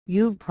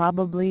You've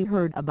probably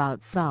heard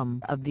about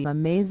some of the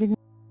amazing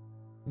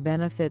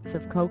benefits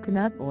of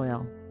coconut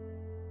oil.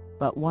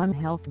 But one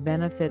health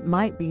benefit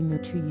might be new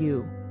to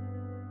you.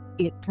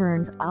 It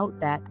turns out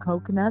that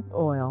coconut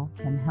oil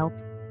can help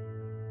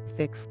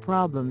fix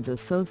problems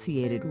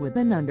associated with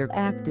an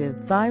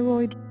underactive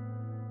thyroid.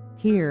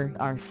 Here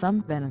are some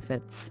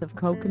benefits of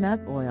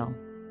coconut oil.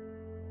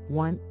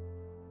 1.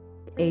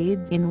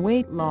 Aids in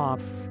weight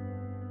loss.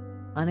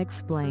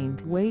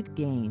 Unexplained weight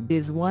gain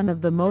is one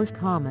of the most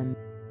common,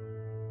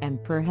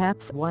 and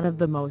perhaps one of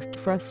the most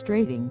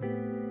frustrating,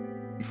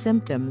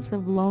 symptoms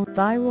of low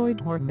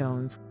thyroid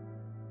hormones.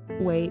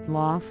 Weight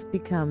loss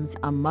becomes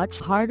a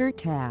much harder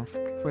task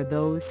for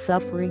those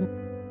suffering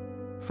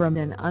from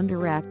an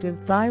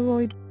underactive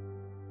thyroid,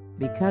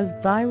 because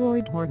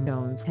thyroid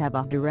hormones have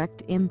a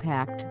direct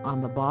impact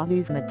on the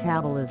body's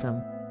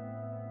metabolism.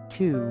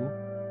 2.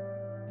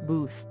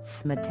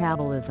 Boosts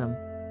metabolism.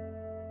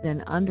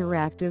 An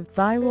underactive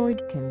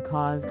thyroid can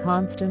cause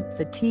constant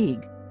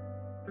fatigue,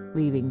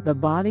 leaving the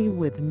body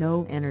with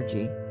no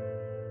energy.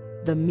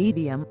 The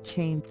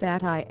medium-chain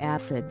fatty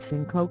acids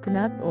in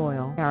coconut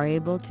oil are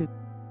able to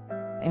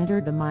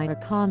enter the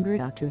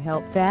mitochondria to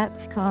help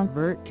fats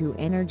convert to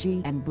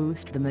energy and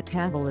boost the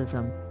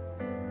metabolism.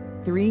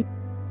 3.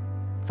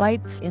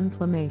 Fights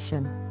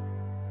inflammation.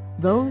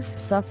 Those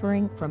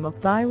suffering from a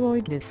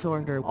thyroid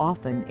disorder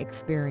often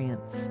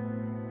experience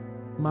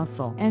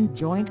muscle and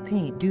joint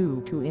pain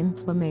due to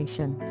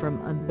inflammation from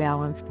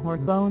unbalanced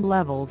hormone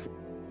levels.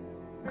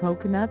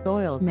 Coconut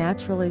oil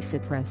naturally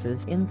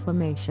suppresses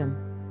inflammation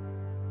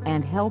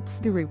and helps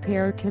to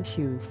repair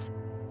tissues.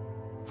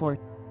 4.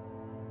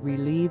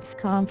 Relieves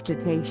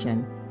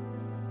constipation.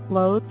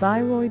 Low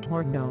thyroid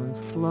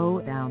hormones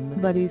slow down the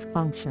body's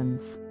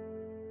functions,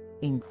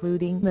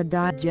 including the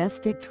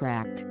digestive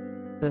tract,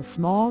 the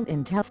small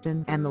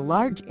intestine and the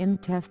large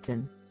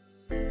intestine.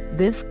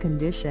 This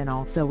condition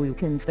also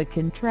weakens the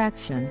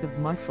contraction of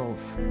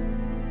muscles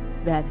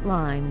that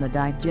line the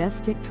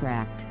digestive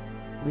tract,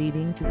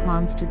 leading to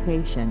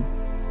constipation.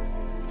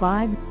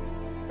 5.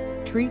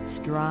 Treats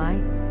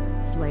dry,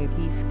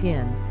 flaky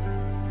skin.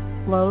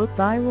 Low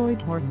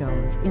thyroid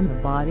hormones in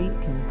the body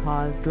can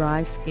cause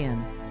dry skin.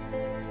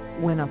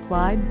 When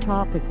applied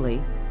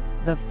topically,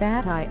 the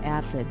fatty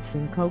acids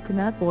in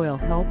coconut oil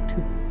help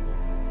to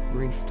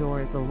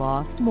restore the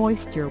lost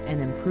moisture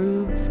and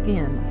improve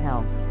skin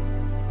health.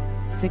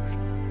 6.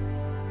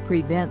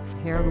 Prevents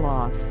hair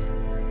loss.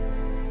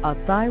 A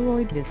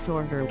thyroid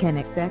disorder can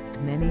affect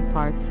many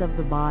parts of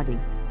the body,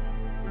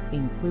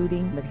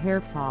 including the hair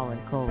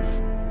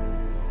follicles.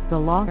 The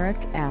lauric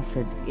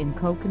acid in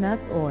coconut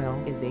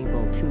oil is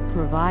able to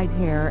provide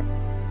hair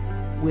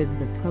with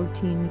the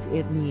proteins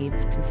it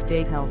needs to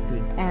stay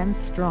healthy and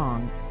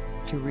strong,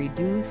 to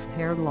reduce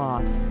hair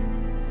loss.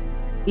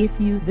 If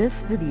you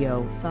this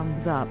video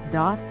thumbs up.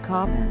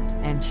 Comment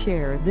and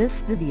share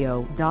this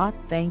video.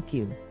 Thank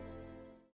you.